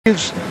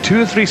Gives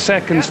 2 or 3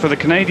 seconds for the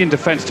Canadian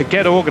defence to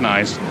get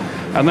organised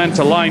and then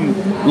to line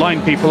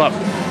people up.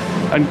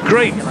 And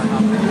great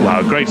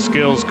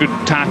skills, good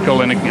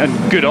tackle and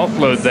good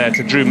offload there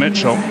to Drew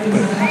Mitchell.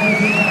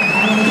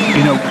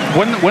 You know,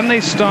 when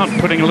they start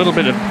putting a little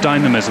bit of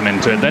dynamism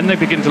into it, then they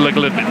begin to look a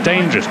little bit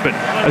dangerous. But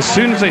as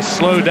soon as they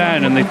slow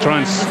down and they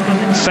try and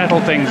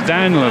settle things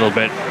down a little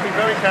bit,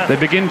 they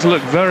begin to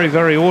look very,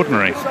 very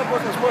ordinary.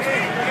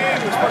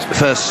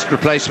 First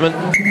replacement,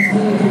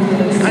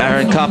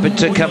 Aaron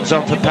Carpenter comes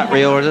on for Pat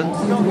Riordan.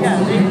 Don't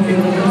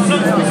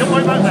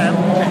worry about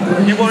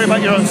them. You worry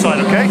about your own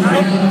side, okay?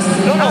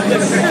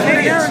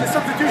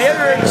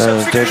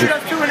 David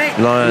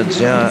Lyons,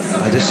 yeah,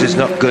 this is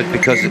not good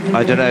because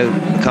I don't know,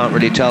 I can't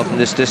really tell from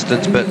this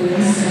distance, but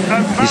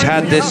he's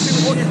had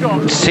this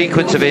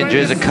sequence of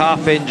injuries, a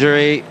calf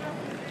injury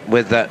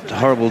with that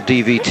horrible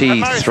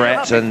DVT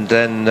threat, and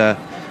then a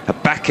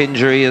back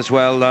injury as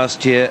well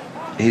last year.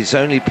 He's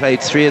only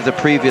played 3 of the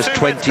previous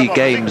 20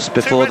 games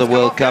before the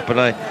World Cup, and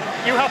it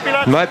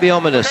might be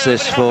ominous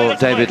this for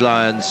David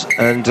Lyons,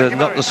 and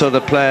not the sort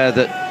of player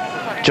that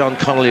John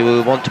Connolly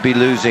will want to be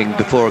losing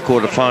before a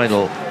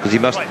quarter-final, because he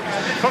must,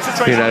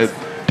 you know,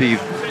 be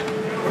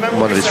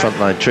one of his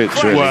frontline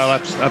troops, really. Well,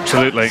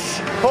 absolutely.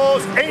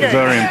 A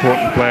very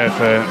important player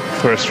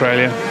for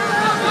Australia.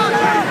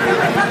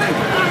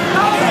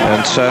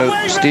 And so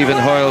Stephen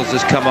Hoyles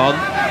has come on.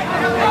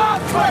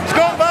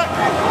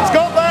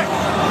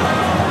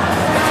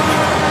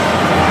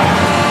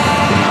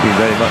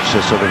 Very much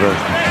a sort of a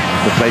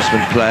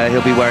replacement player.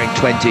 He'll be wearing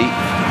 20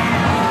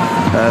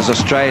 as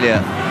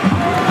Australia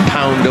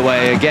pound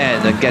away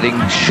again and getting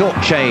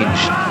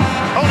shortchanged.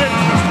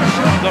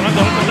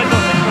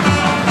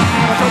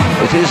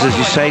 It is, as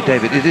you say,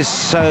 David, it is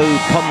so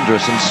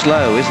ponderous and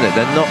slow, isn't it?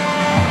 They're not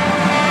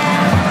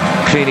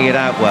cleaning it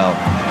out well.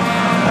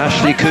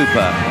 Ashley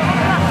Cooper.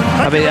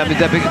 I mean,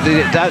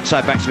 the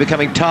outside backs are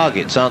becoming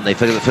targets, aren't they,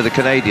 for the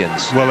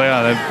Canadians? Well, they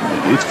are.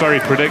 It's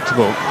very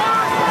predictable.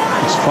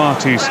 It's far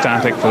too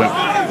static for them.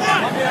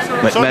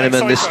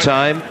 McMenamin this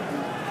time,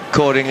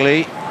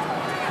 accordingly.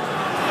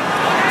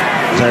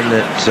 Then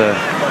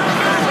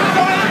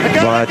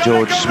via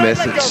George Smith.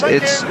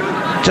 It's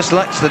just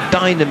lacks the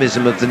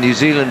dynamism of the New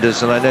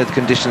Zealanders, and I know the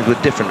conditions were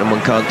different and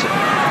one can't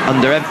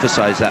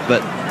underemphasize that,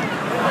 but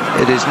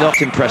it is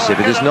not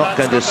impressive. It is not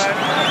going to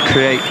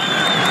create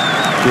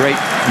great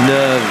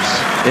nerves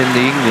in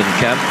the England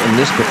camp in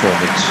this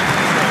performance.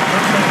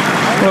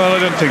 Well, I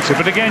don't think so.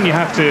 But again, you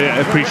have to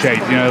appreciate,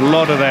 you know, a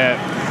lot of their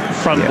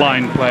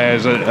frontline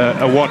players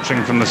are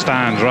watching from the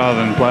stands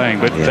rather than playing.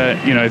 But,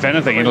 you know, if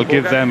anything, it'll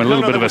give them a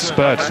little bit of a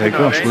spur to say,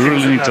 gosh, we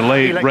really need to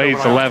raise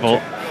the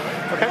level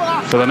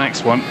for the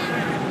next one.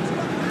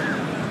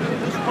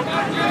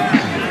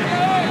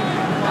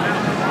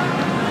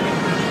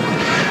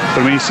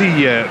 But when you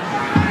see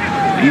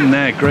even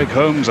there, Greg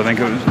Holmes, I think,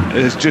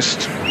 is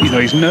just, you know,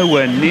 he's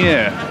nowhere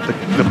near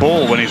the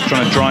ball when he's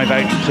trying to drive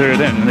out and clear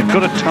it in. And they've got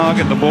to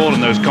target the ball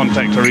in those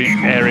contact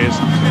areas,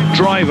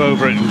 drive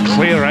over it and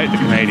clear out the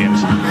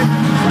Canadians.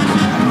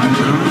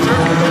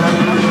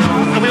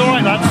 Are we all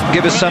right, lads?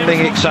 Give us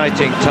something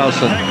exciting,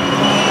 Tulson.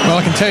 Well,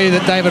 I can tell you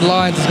that David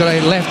Lyons has got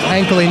a left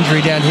ankle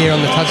injury down here on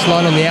the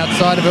touchline on the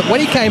outside of it.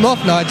 When he came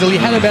off, Nigel, he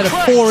had about a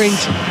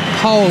 4-inch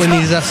hole in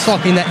his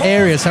sock in that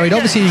area, so he'd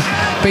obviously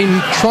been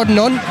trodden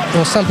on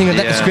or something of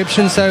that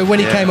description. So when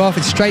he came off,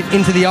 it's straight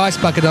into the ice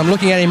bucket. I'm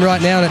looking at him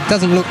right now and it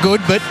doesn't look good,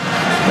 but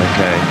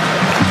okay,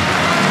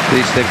 at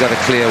least they've got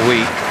a clear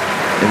week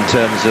in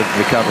terms of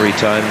recovery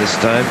time this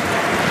time,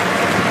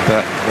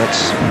 but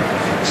that's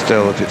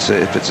still, if it's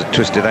a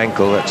twisted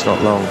ankle, that's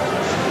not long.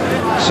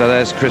 So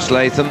there's Chris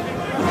Latham,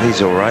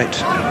 he's all right,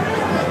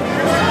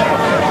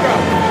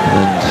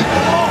 and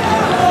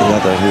the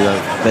other who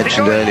I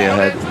mentioned earlier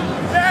had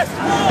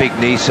big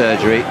knee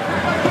surgery.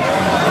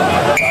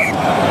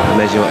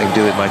 Amazing what I can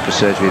do with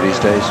microsurgery these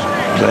days.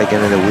 Play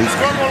again in a week.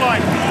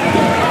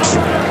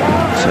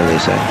 So they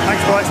say.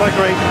 Thanks, guys, I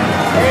agree.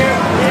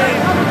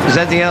 Is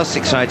there anything else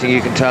exciting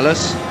you can tell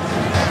us?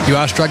 you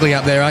are struggling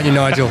up there, aren't you,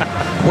 Nigel?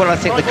 Well, I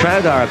think the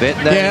crowd are a bit.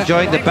 They're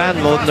enjoying the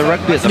band more than the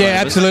rugby at the moment.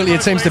 Yeah, absolutely.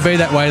 It seems to be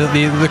that way, that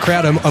the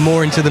crowd are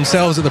more into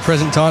themselves at the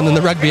present time than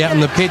the rugby out on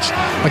the pitch.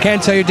 I can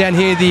tell you down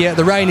here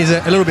the rain is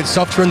a little bit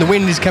softer and the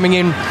wind is coming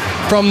in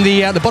from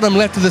the bottom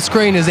left of the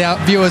screen as our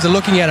viewers are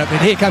looking at it.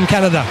 But here come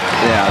Canada.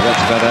 Yeah,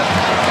 that's better.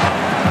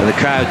 And the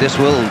crowd, this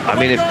will, I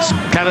mean, if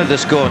Canada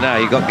score now,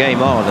 you've got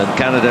game on, and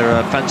Canada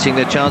are fancying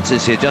their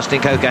chances here. Justin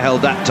Coker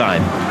held that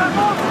time.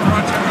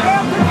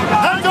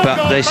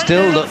 But they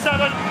still look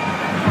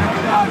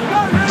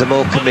the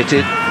more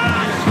committed,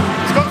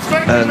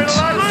 and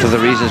for the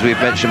reasons we've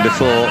mentioned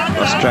before,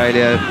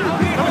 Australia,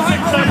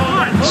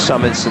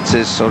 some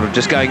instances sort of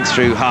just going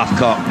through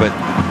half-cock, but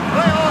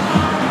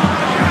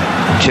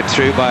chipped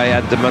through by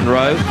Adam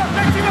Munro.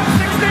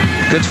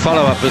 Good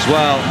follow-up as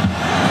well.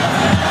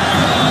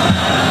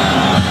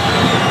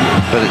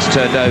 But it's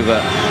turned over.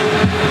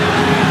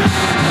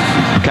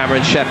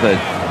 Cameron Shepherd.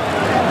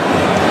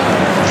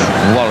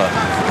 Waller.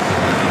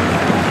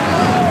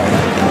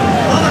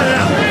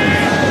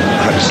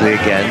 Huxley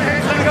again.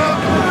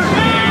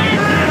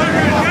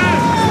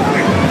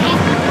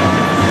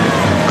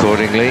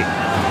 interestingly.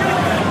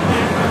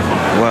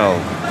 Well,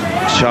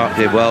 Sharp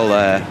did well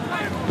there.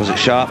 Was it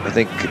Sharp? I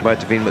think it might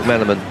have been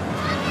McMenamin.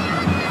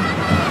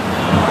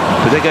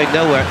 But they're going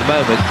nowhere at the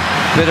moment.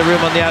 Bit of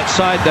room on the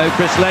outside though.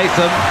 Chris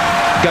Latham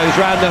goes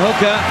round the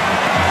hooker.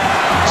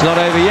 It's not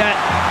over yet,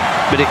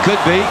 but it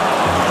could be.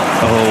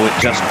 Oh, it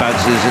just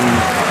bounces in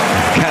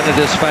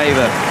Canada's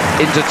favour.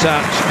 Into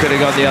touch, could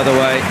have gone the other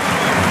way.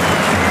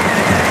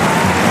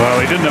 Well,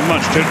 he didn't have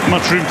much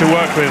room to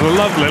work with. A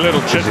lovely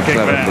little chip kick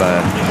there.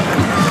 Player.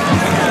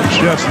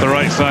 Just the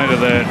right side of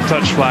the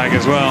touch flag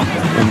as well.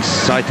 In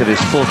sight of his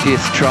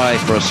 40th try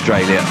for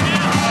Australia.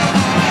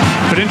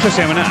 But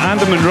interesting, I mean,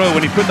 Andy Munro,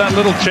 when he put that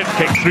little chip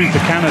kick through to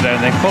Canada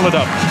and they followed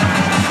up,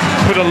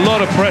 put a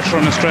lot of pressure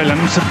on Australia.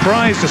 I'm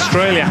surprised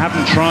Australia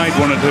haven't tried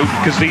one or two,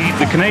 because the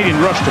Canadian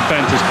rush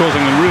defence is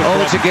causing them real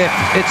problems. It's a gift,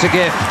 it's a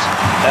gift.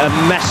 A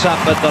mess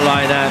up at the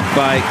line out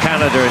by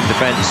Canada in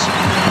defence.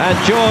 And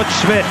George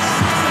Smith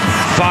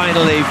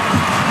finally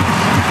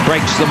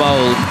breaks the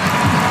mould.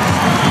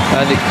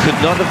 And it could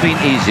not have been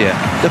easier.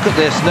 Look at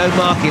this, no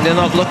marking, they're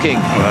not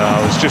looking. Well,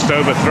 it was just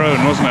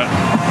overthrown, wasn't it?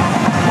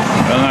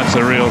 And that's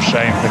a real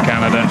shame for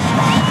Canada.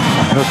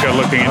 Hooker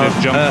looking at his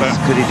jumper.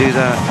 Could he do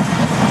that?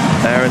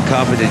 Aaron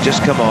Carpenter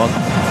just come on.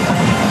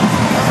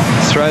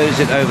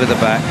 Throws it over the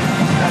back.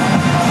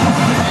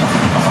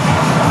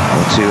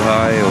 Or too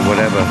high or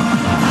whatever.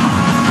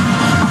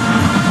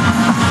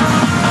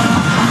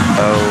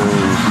 Oh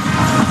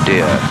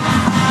dear.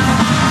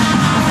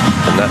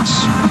 And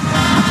that's,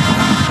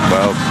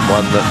 well,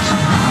 one that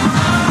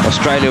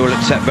Australia will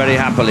accept very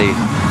happily,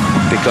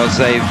 because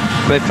they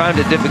found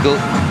it difficult.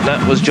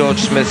 That was George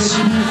Smith's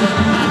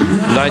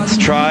 9th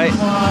try,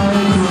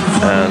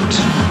 and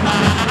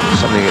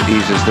something that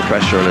eases the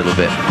pressure a little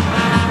bit,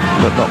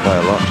 but not by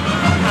a lot.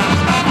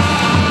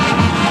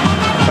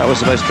 That was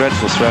the most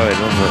dreadful throw-in,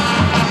 wasn't it?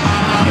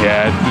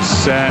 Yeah, it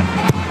was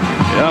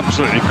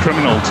absolutely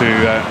criminal to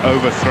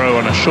overthrow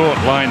on a short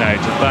line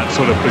out at that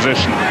sort of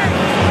position.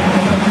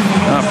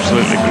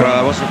 Absolutely criminal. Well,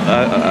 I wasn't,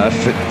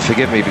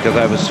 forgive me, because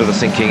I was sort of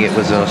thinking it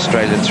was an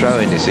Australian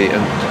throw-in, you see,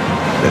 and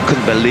I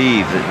couldn't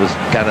believe it was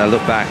Ghana.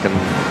 Look back, and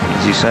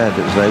as you said,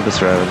 it was an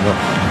overthrow and not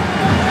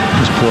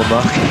just poor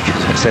marking,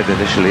 as I said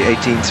initially.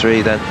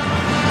 18-3 then.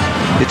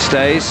 It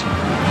stays.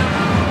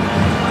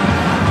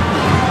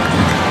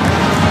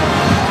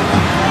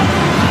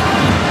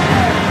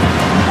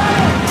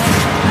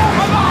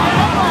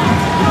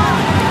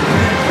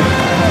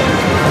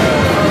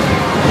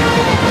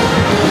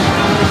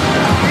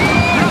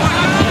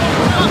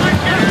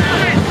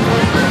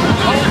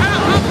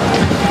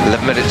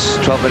 Minutes,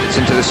 12 minutes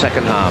into the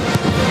second half.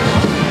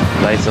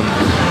 Latham.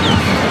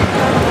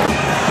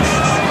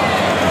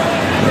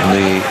 And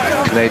the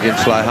Canadian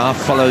fly half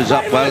follows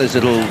up well, his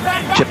little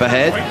chip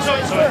ahead.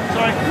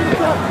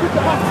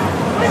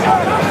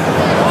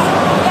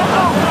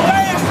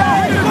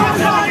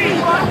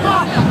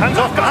 Hands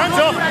off, hands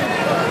off!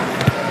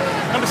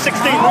 Number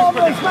 16.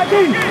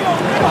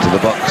 To the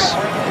box,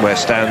 where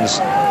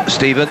stands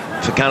Stephen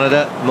for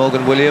Canada,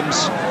 Morgan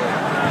Williams.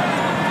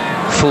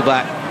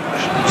 Fullback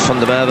Van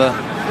der Merwe.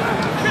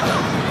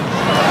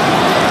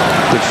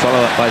 Good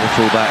follow-up by the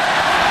fullback.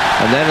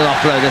 And then an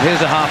offload, and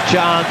here's a half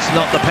chance,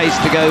 not the pace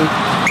to go.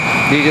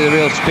 Needed a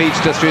real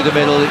speedster through the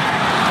middle.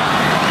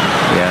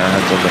 Yeah,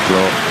 hands on the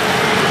floor.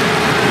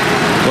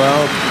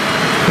 Well,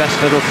 best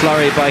little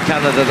flurry by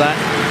Canada, that.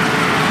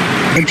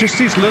 And just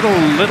these little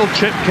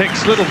chip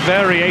kicks, little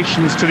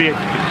variations to the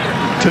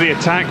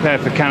attack there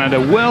for Canada.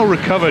 Well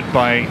recovered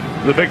by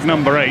the big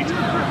number 8.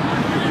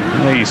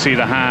 There you see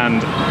the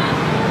hand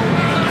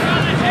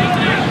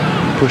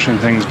pushing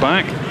things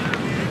back.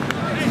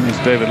 There's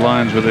David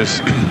Lyons with his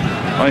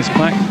ice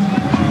pack.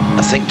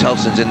 I think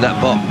Tolson's in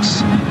that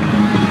box.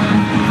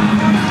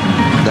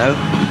 No?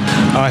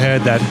 I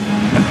heard that.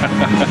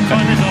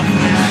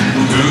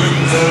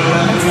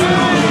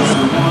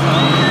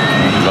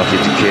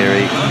 Lottie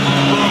Takiri,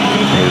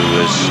 who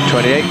was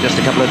 28 just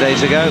a couple of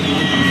days ago.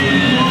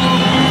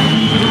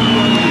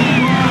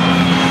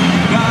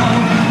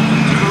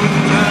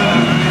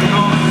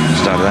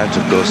 Started out,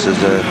 of course, as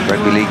a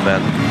rugby league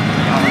man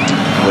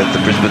with the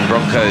Brisbane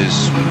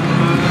Broncos,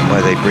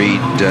 where they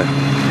breed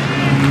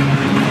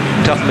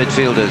tough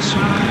midfielders.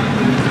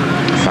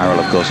 Farrell,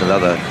 of course,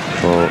 another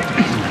for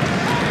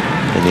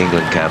in the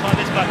England camp.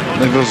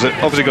 They've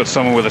obviously got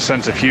someone with a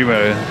sense of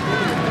humour.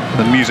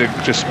 The music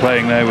just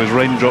playing there was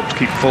raindrops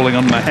keep falling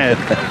on my head.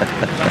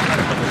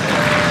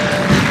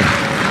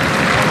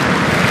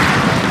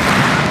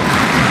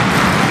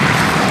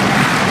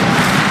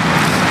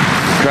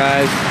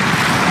 Crowd.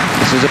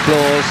 This is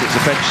applause. It's a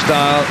French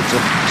style. It's a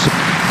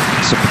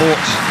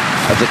support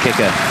of the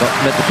kicker, not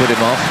meant to put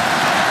him off.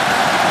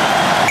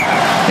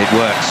 It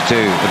works too,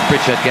 and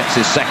Pritchard gets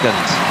his second.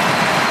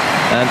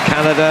 And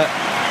Canada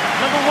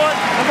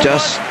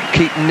just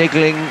keep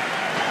niggling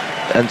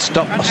and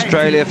stop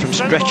Australia from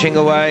stretching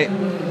away.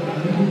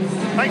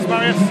 Thanks,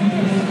 Marius.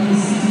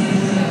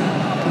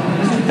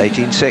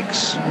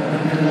 18-6.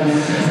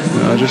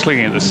 Just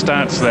looking at the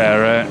stats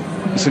there,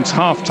 since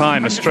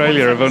half-time,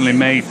 Australia have only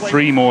made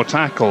 3 more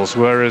tackles,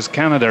 whereas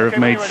Canada have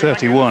made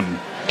 31.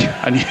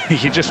 And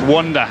you just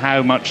wonder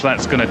how much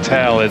that's going to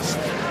tell as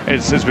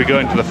we go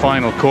into the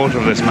final quarter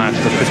of this match,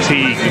 the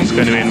fatigue that's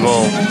going to be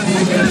involved.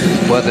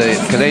 Well, the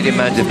Canadian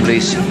Mounted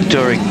Police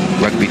touring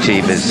rugby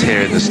team is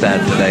here in the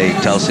stand today,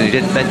 Telson. You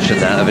didn't mention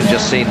that, I've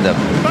just seen them.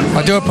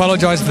 I do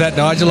apologise for that,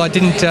 Nigel. I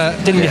didn't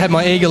have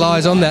my eagle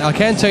eyes on that. I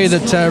can tell you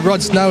that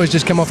Rod Snow has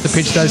just come off the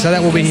pitch, though, so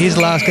that will be his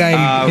last game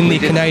in the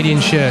Canadian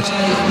shirt.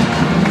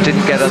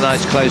 Didn't get a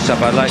nice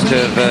close-up. I'd like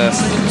to have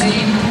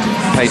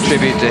paid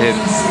tribute to him.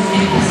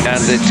 And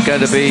it's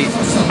going to be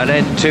an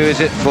end too, is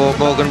it, for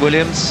Morgan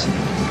Williams?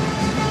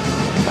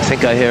 I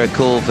think I hear a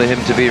call for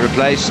him to be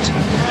replaced.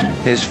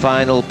 His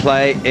final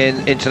play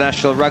in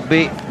international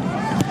rugby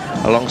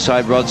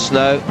alongside Rod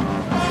Snow.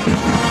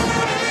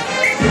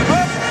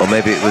 Or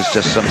maybe it was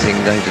just something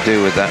nothing to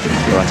do with that.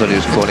 Or I thought he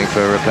was calling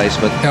for a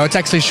replacement. No, it's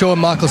actually Sean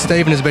Michael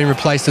Stephen has been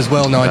replaced as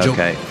well, Nigel.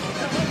 Okay.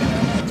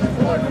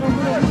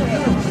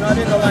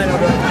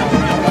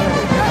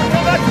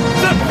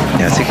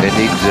 Yeah, I think they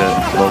need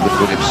Morgan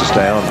Williams to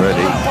stay on,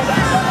 really.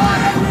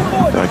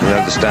 I can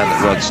understand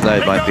that Rod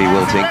Snow might be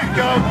wilting,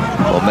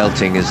 or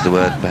melting is the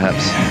word,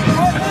 perhaps.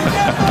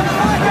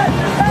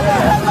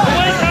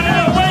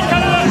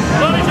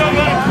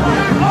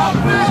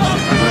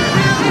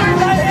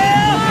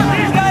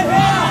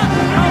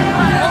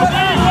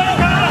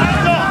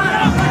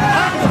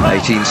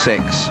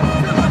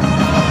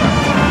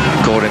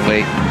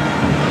 Accordingly,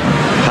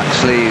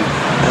 Huxley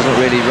hasn't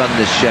really run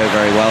this show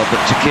very well, but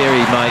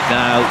Takiri might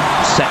now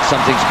set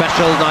something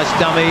special. Nice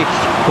dummy,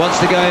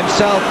 wants to go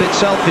himself, bit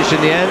selfish in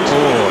the end.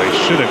 Oh, he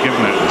should have given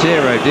it.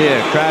 Dear oh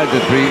dear, crowd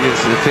would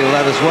feel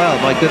that as well,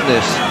 my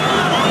goodness.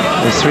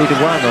 It's 3-1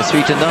 or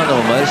 3-0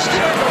 almost.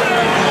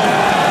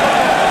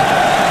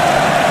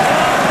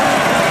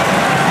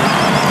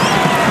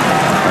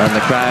 And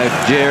the crowd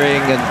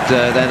jeering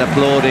and then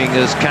applauding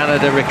as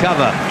Canada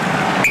recover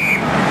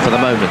for the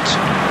moment.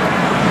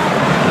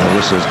 The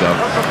whistle's gone.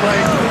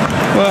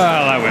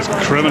 Well, that was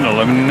criminal.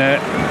 I mean,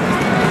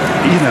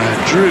 you know,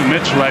 Drew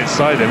Mitchell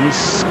outside him was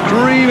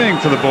screaming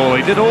for the ball.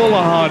 He did all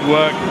the hard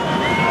work.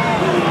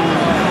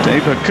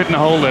 David couldn't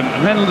hold him,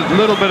 and then a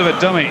little bit of a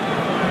dummy.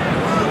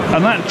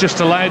 And that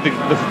just allowed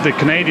the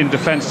Canadian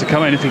defence to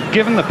come in. If he'd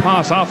given the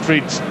pass after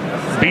he'd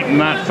beaten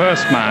that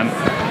first man,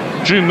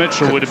 Drew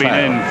Mitchell would have been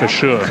in for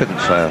sure. Couldn't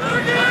fail.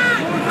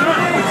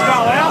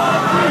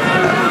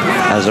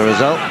 As a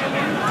result,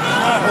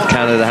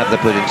 Canada have to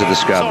put into the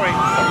scrum.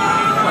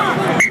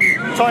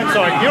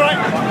 Sorry. You right?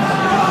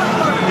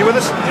 You with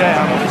us?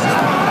 Yeah, I'm with us.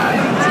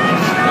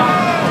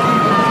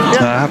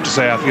 I have to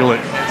say, I feel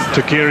that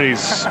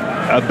Takiri's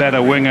a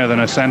better winger than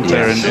a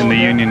centre in the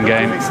Union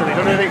game.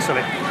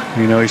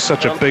 You know, he's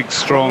such a big,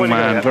 strong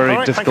man, very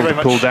difficult to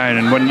pull down.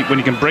 And when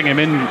you can bring him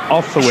in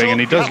off the wing, and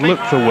he does look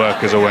for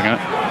work as a winger,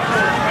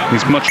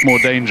 he's much more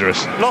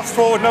dangerous. Lost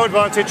forward, no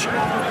advantage.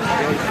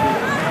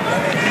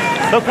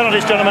 No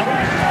penalties, gentlemen.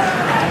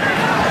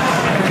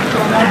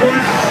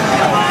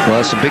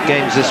 Well, some big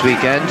games this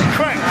weekend.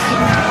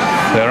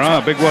 There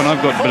are a big one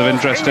I've got a bit of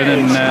interest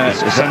in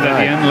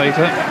Saint-Étienne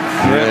later.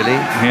 Really?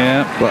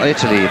 Yeah. Well,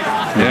 Italy.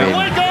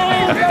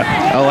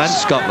 Yeah. Oh, and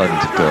Scotland,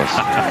 of course.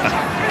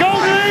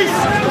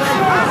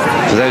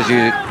 For those of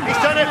you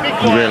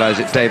who realise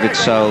that David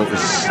Soul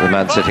is the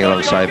man sitting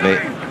alongside me,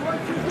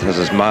 has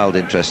a mild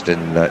interest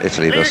in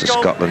Italy versus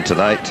Scotland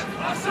tonight.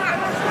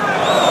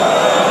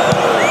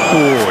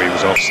 Oh, he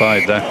was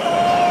offside there.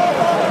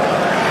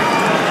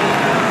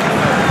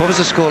 What was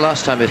the score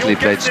last time Italy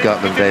played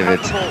Scotland, David?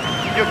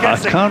 I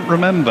can't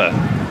remember,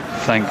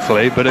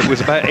 thankfully, but it was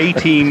about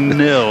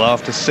 18-0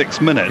 after 6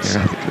 minutes.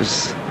 Yeah, it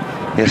was.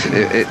 Yes,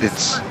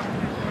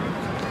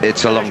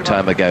 it's a long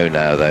time ago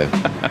now, though,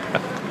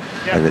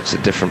 and it's a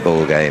different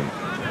ball game.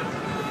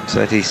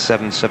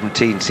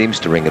 37-17 seems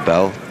to ring a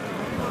bell.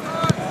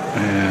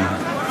 Yeah.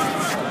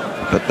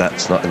 But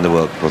that's not in the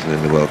wasn't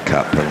in the World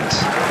Cup, and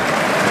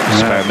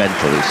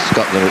experimental.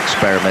 Scotland were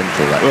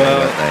experimental that day,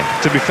 weren't they?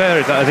 To be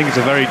fair, I think it's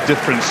a very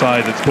different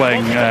side that's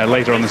playing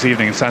later on this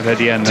evening in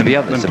Saint-Étienne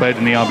than played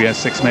in the RBS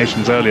Six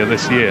Nations earlier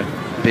this year.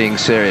 Being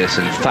serious,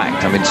 in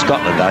fact, I mean,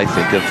 Scotland, I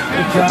think, of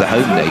the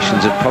home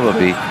nations, have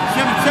probably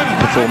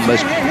performed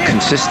most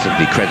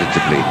consistently,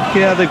 creditably.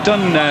 Yeah, they've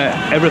done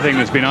everything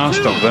that's been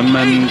asked of them,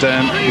 and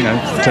you know,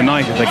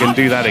 tonight, if they can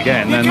do that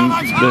again, then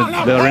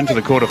they're into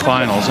the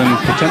quarterfinals and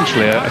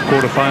potentially a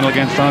quarterfinal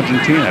against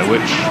Argentina,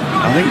 which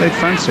I think they'd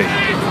fancy.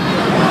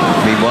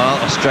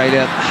 Meanwhile,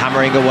 Australia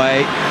hammering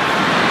away,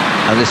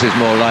 and this is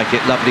more like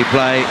it. Lovely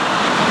play,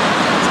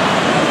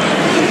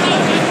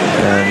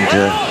 and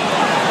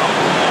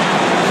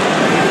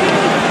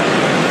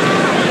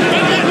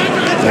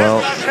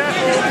well,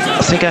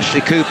 I think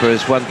Ashley Cooper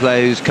is one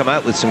player who's come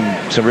out with some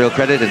real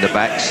credit in the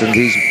backs, and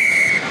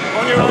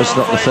that was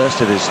not the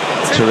first of his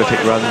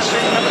terrific runs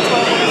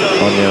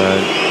on your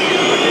own.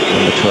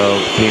 Number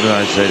 12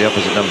 penalised, the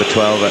opposite number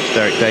 12, that's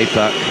Derek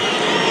Daypuck.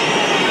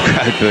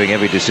 Crowd booing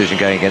every decision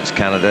going against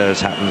Canada, as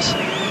happens.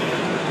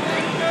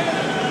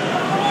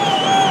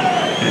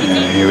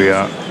 Here we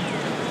are.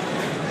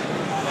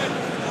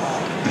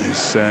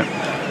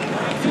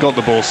 He's got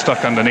the ball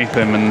stuck underneath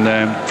him, and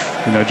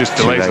you know, just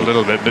delays a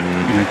little bit, but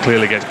you know,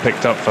 clearly gets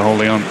picked up for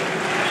holding on.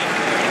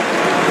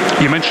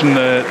 You mentioned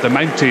the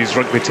Mounties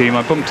rugby team.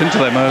 I bumped into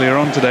them earlier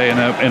on today in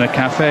a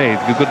cafe.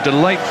 We've got a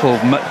delightful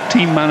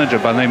team manager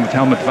by the name of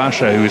Helmut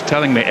Vascher, who was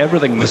telling me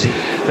everything.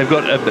 They've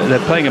got they're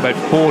playing about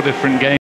 4 different games.